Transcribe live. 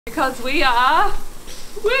Because we are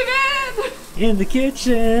women in the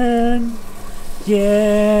kitchen.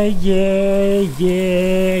 Yeah, yeah,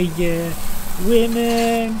 yeah, yeah.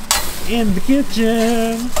 Women in the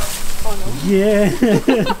kitchen. Oh no. Yeah.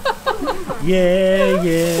 Yeah,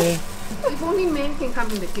 yeah. If only men can come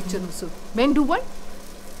in the kitchen also. Men do what?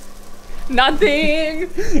 Nothing.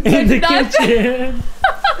 In the kitchen.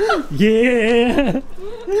 Yeah.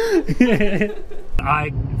 Yeah.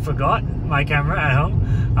 I forgot my camera at home,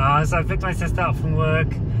 so I picked my sister up from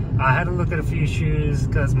work. I had to look at a few shoes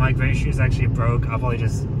because my grey shoes actually broke. I'll probably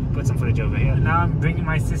just put some footage over here. Now I'm bringing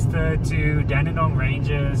my sister to Dandenong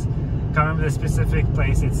Ranges. Can't remember the specific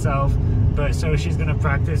place itself, but so she's gonna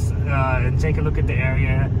practice and take a look at the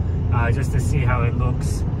area just to see how it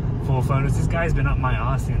looks for photos. This guy's been up my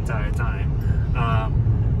ass the entire time.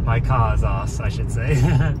 My car's ass, I should say.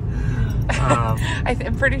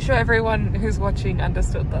 I'm pretty sure everyone who's watching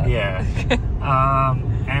understood that. Yeah.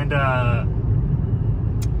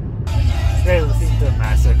 They listen to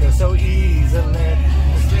massacre so easily.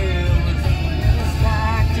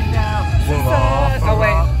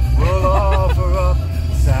 We'll offer up,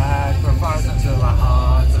 sacrifice until our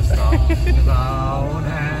hearts are stopped. With our own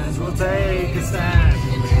hands, we'll take a stand.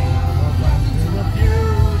 In the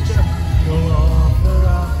future, we'll offer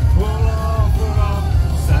up,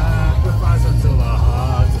 sacrifice until our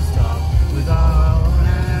hearts are stopped. With our own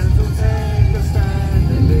hands, we'll take a stand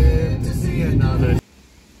and live to see another.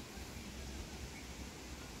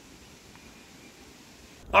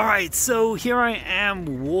 Alright, so here I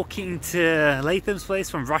am walking to Latham's place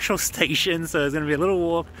from Russell Station, so it's going to be a little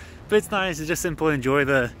walk, but it's nice to just simply enjoy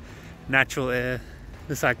the natural air,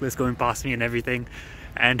 the cyclists going past me and everything.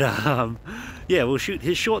 And yeah, we'll shoot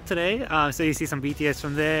his short today, so you see some BTS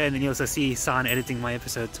from there, and then you also see San editing my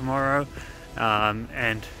episode tomorrow.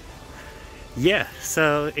 And yeah,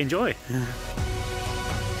 so enjoy.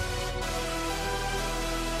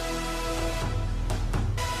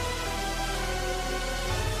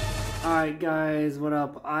 Alright guys, what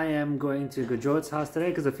up? I am going to Gujot's house today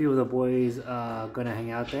because a few of the boys are going to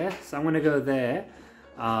hang out there. So I'm going to go there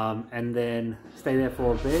and then stay there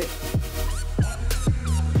for a bit.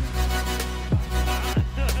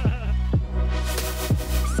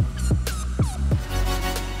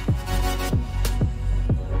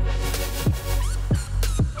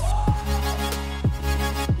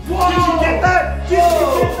 Whoa! Did you get that? Did you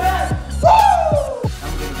get that?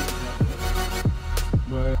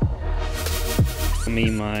 Me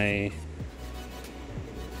my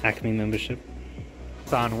Acme membership.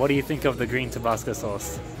 San, what do you think of the green Tabasco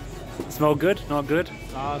sauce? Smell good? Not good?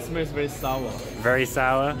 Smells very sour. Very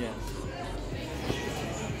sour? Yeah.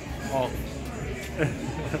 Oh.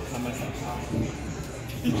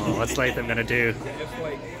 Oh, what's Latham gonna do?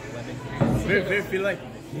 Very feel like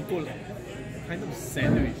equal kind of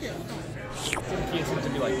sandwich. It seems to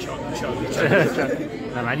be like chug.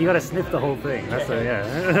 No man, you gotta sniff the whole thing. That's okay.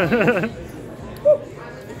 Yeah.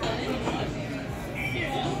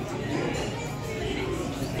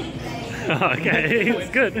 Okay, it's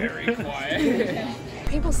good. Very quiet.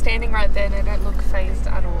 People standing right there, they don't look phased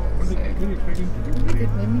at all. So.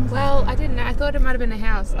 Well, I didn't know. I thought it might have been a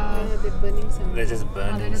house. They're burning something. They're just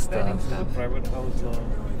burning stuff. Private house.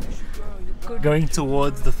 Going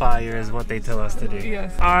towards the fire is what they tell us to do.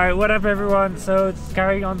 Yes. Alright, what up everyone? So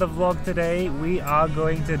carrying on the vlog today, we are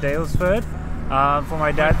going to Daylesford for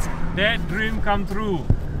my dad's. That dream come true.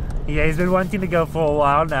 Yeah, he's been wanting to go for a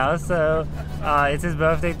while now, so it's his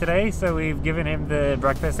birthday today, so we've given him the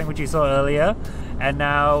breakfast thing which you saw earlier, and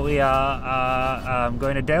now we are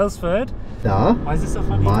going to Daylesford. Why is this so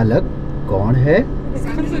funny? मालक कौन है? It's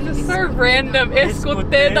just so random. Is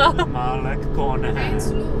kutte da. मालक कौन है?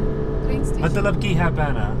 मतलब की है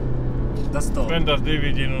पहना? दस्तो. When does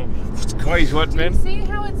David, you know? Why is what, man? See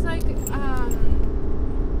how it's like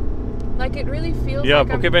it really feels Yeah,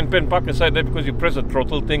 like okay, pen park aside there because you press the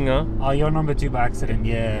throttle thing, huh? Oh, you're number 2 by accident,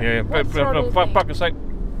 yeah. Yeah, throttle thing? park aside.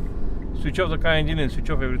 Switch off the car engine and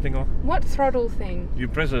switch off everything off. What throttle thing? You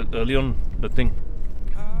press it early on the thing,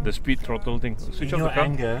 the speed throttle thing. Switch In off your the car.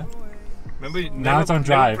 anger. Remember, Now it's on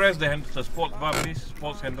drive. Never press the sports bar, please.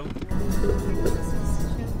 Sports handle.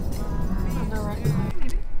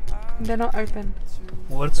 They're not open.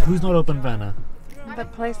 Who's not open, Vanna? The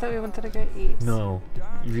place that we wanted to go eat. No.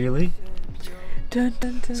 Really? Dun,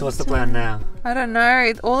 dun, dun, So what's the plan now? I don't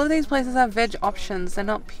know. All of these places have veg options. They're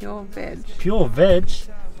not pure veg. Pure veg?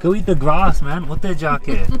 Go eat the grass, man. What the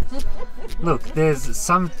jacket? Look, there's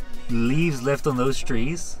some leaves left on those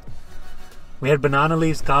trees. We had banana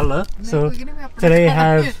leaves color, so today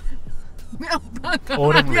have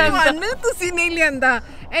autumn leaves. ਤੁਸੀਂ ਨਹੀਂ ਲਿਆਂਦਾ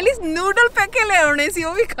at least noodle ਪੈਕੇ ਲੈ ਆਉਣੇ ਸੀ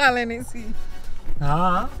ਉਹ ਵੀ ਖਾ ਲੈਣੇ ਸੀ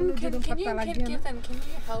Huh? Can you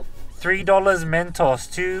help? $3 Mentos,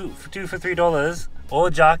 two for $3. Or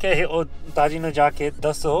jacket, or Tajino jacket,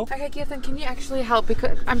 that's all. Okay, Kirtan, can you actually help?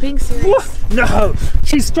 Because I'm being serious. No!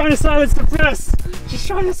 She's trying to silence the press! She's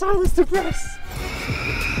trying to silence the press!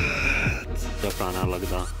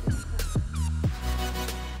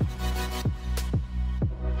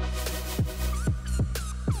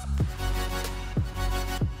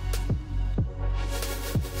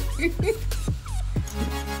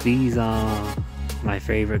 These are my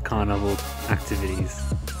favorite carnival activities,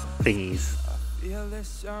 thingies. I feel there's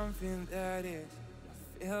something that is.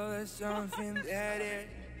 I feel there's something that is.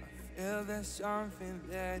 I feel there's something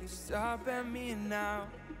that is stopping me now.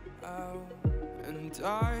 Oh, and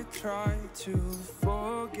I try to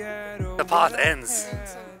forget. The path ends.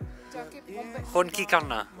 Honki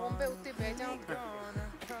karna.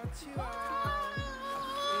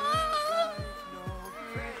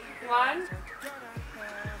 One.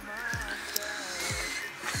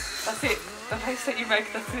 That's it. The face that you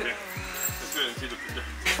make, that's it.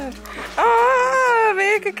 Ah,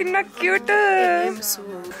 make kinda cute.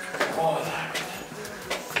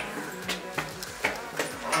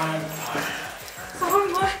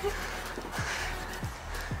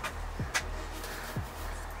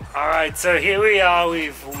 Alright, so here we are.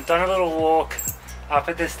 We've done a little walk up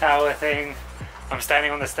at this tower thing. I'm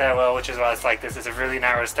standing on the stairwell, which is why it's like this. Is a really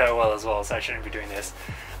narrow stairwell as well, so I shouldn't be doing this.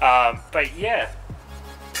 But yeah.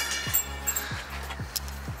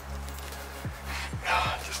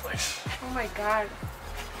 Just nice. Oh my god.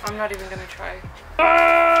 I'm not even gonna try.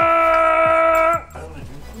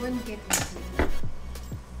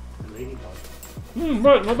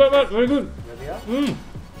 Right, not bad, very good.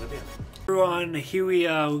 Everyone, here we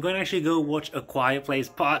are. We're going to actually go watch A Quiet Place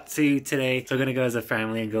Part 2 today. So we're going to go as a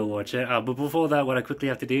family and go watch it. But before that, what I quickly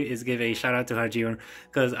have to do is give a shout out to Hajiun,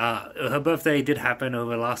 because her birthday did happen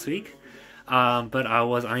over last week. But I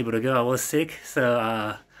was unable to go. I was sick,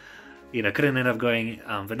 so you know, couldn't end up going.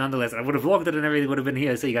 But nonetheless, I would have vlogged it and everything would have been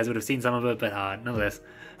here, so you guys would have seen some of it. But nonetheless,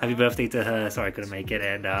 happy birthday to her. Sorry I couldn't make it.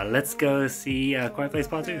 And let's go see Quiet Place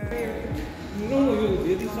Part 2.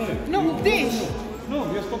 No, dish. No,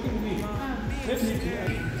 you're stopping me.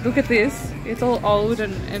 Look at this. It's all old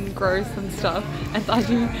and gross and stuff. And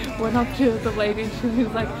Taji went up to the lady and she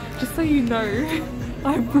was like, just so you know,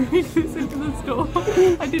 I brought this into the store.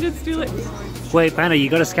 I didn't steal it. Wait, Panda, you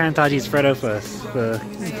gotta scan Taji's Freddo first. The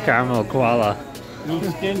caramel koala. You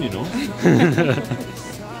scan, you know.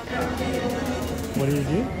 What did he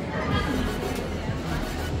do?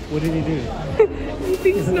 What did he do? He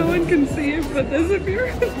thinks no one can see it, but there's a mirror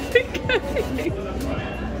in the cake.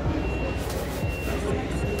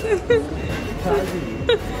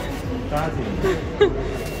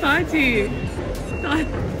 Taji.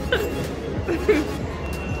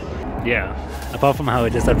 Yeah, apart from how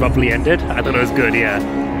it just abruptly ended, I thought it was good, yeah.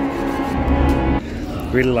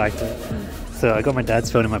 Really liked it. So I got my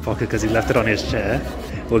dad's phone in my pocket because he left it on his chair.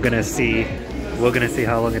 We're gonna see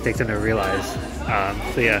how long it takes him to realize.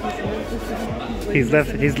 So yeah, he's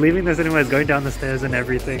leaving the cinema, he's going down the stairs and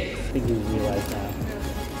everything. I think he realized now.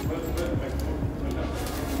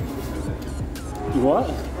 What?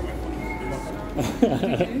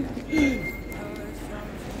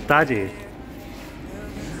 Taji.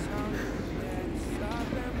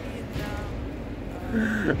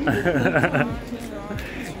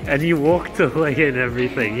 And you walked away and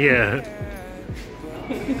everything, yeah.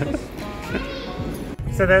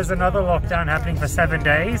 So there's another lockdown happening for 7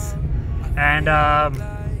 days, and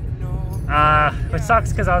which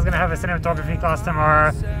sucks because I was gonna have a cinematography class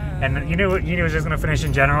tomorrow, and uni was just gonna finish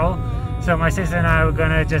in general. So my sister and I were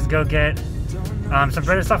gonna just go get some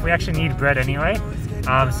bread and stuff. We actually need bread anyway,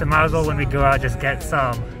 so might as well when we go out just get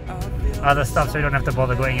some other stuff so we don't have to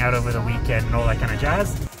bother going out over the weekend and all that kind of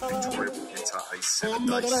jazz.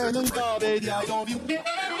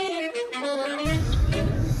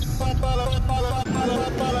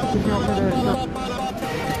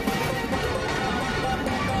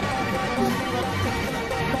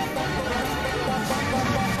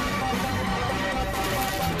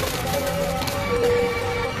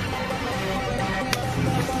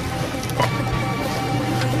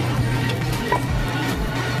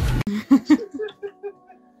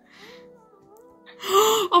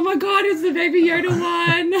 Oh my god, it's the Baby Yoda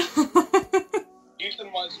one!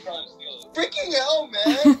 Ethan was trying to steal it. Freaking hell, man!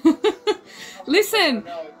 Listen,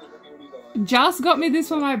 Jas got me this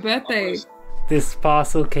for my birthday. This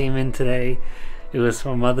parcel came in today. It was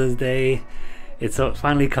for Mother's Day. It's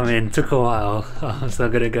finally come in. Took a while. So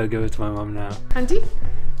I'm gonna go give it to my mom now. Auntie?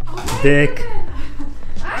 Dick.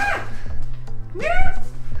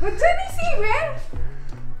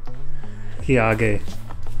 देखिए आगे.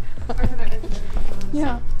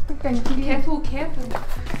 Yeah. Careful, careful.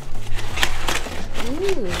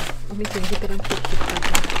 Ini tinggi terang fit.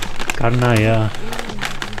 करना या.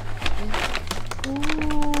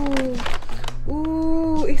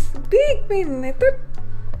 Ooh, it's big pen. I thought,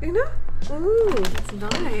 you know. Ooh, it's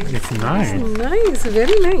nice. It's nice. It's nice,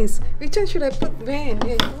 very nice. Which one should I put when?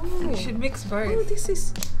 Yeah. Ooh. You should mix both. Oh, this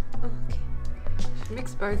is okay.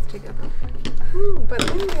 Mix both together. But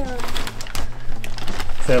then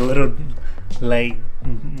It's a little late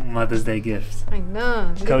Mother's Day gift. I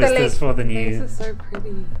know. Coasters for the This new. is so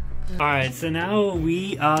pretty. Alright, so now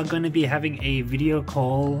we are going to be having a video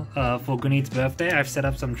call for Guneet's birthday. I've set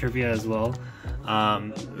up some trivia as well. A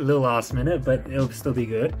little last minute, but it'll still be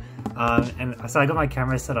good. And so I got my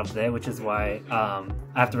camera set up there, which is why I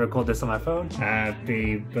have to record this on my phone.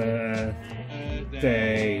 Happy birthday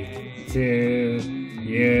to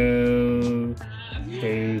you.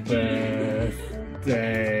 Happy birthday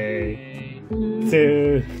to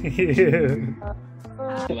you.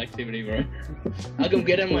 Activity, bro. I'll come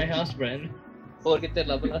get in my house, friend. Or get that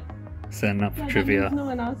level. Setting up trivia. No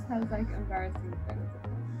one else has like embarrassing things.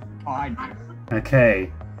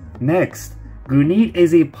 Okay, next. Guneet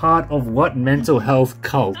is a part of what mental health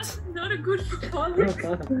cult? Not a good call.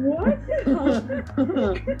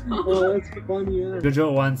 Oh, that's funny, yeah.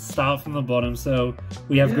 Gurjot wants start from the bottom. So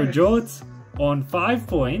we have Gurjot on 5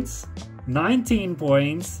 points, 19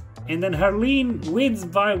 points, and then Harleen wins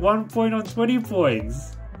by 1 point on 20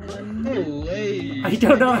 points. No way. I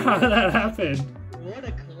don't know how that happened. What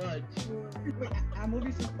a clutch. Wait, ammo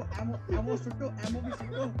Suto.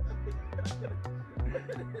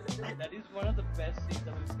 That is one of the best scenes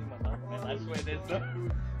I've seen in my life, man. I swear there's no...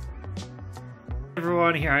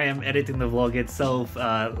 Everyone, here I am editing the vlog itself.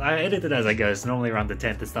 I edit it as I go, so normally around the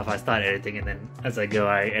 10th and stuff I start editing, and then as I go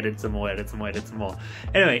I edit some more.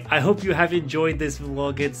 Anyway, I hope you have enjoyed this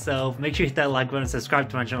vlog itself. Make sure you hit that like button, subscribe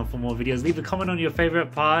to my channel for more videos, leave a comment on your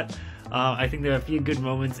favorite part. I think there are a few good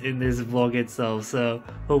moments in this vlog itself, so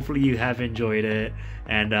hopefully you have enjoyed it.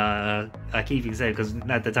 And keeping safe, because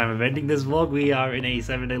at the time of ending this vlog we are in a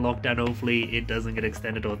 7-day lockdown. Hopefully it doesn't get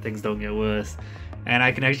extended or things don't get worse, and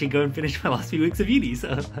I can actually go and finish my last few weeks of uni,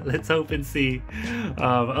 so let's hope and see.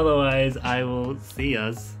 Otherwise I will see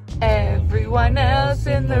us. Everyone else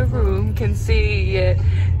in the room can see it.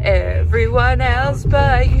 Everyone else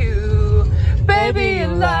but you. Baby, you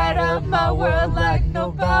light up my world like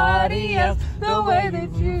nobody else. The way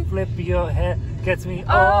that you flip your hair gets me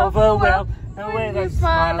overwhelmed. The way that you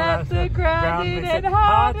smile at the ground makes it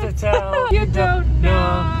hard to tell. You don't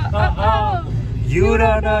know. You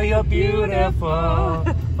don't know you're beautiful.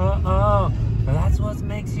 That's what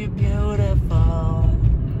makes you beautiful.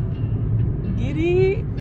 Giddy.